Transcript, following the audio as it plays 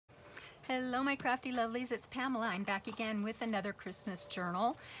Hello, my crafty lovelies. It's Pamela. I'm back again with another Christmas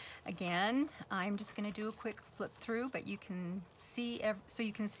journal. Again, I'm just going to do a quick flip through, but you can see so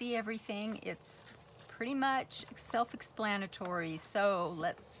you can see everything. It's pretty much self-explanatory. So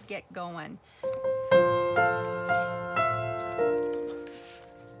let's get going.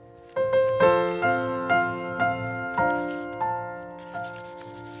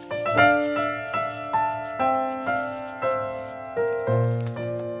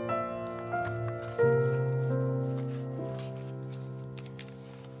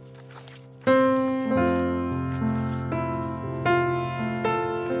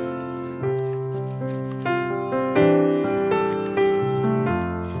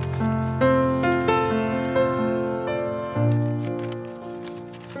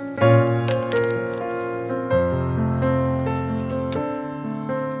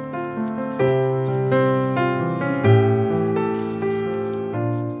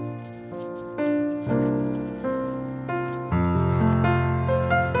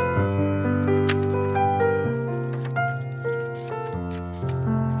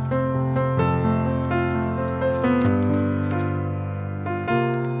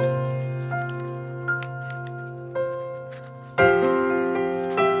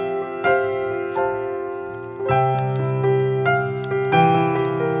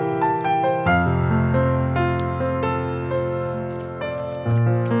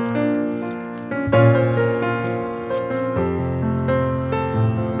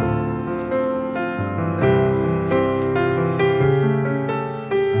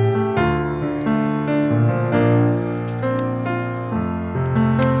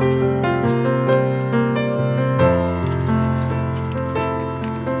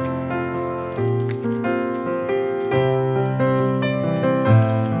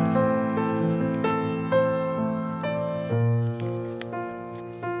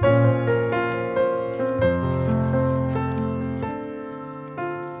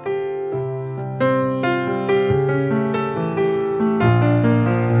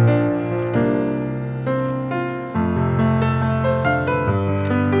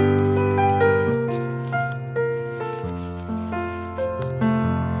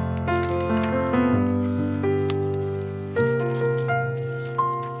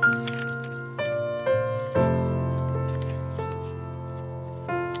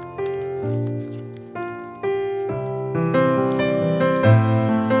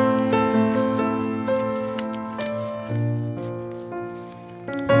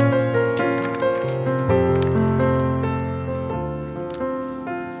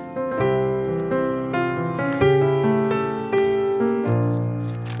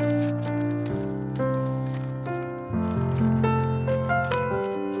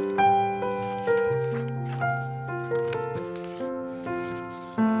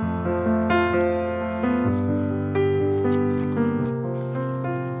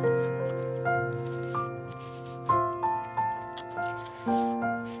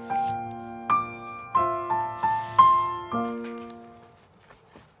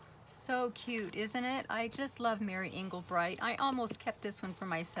 So cute, isn't it? I just love Mary Englebright. I almost kept this one for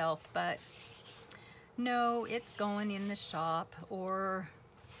myself, but no, it's going in the shop or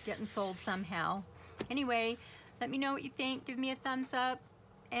getting sold somehow. Anyway, let me know what you think. Give me a thumbs up,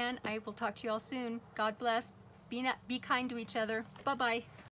 and I will talk to you all soon. God bless. Be kind to each other. Bye-bye.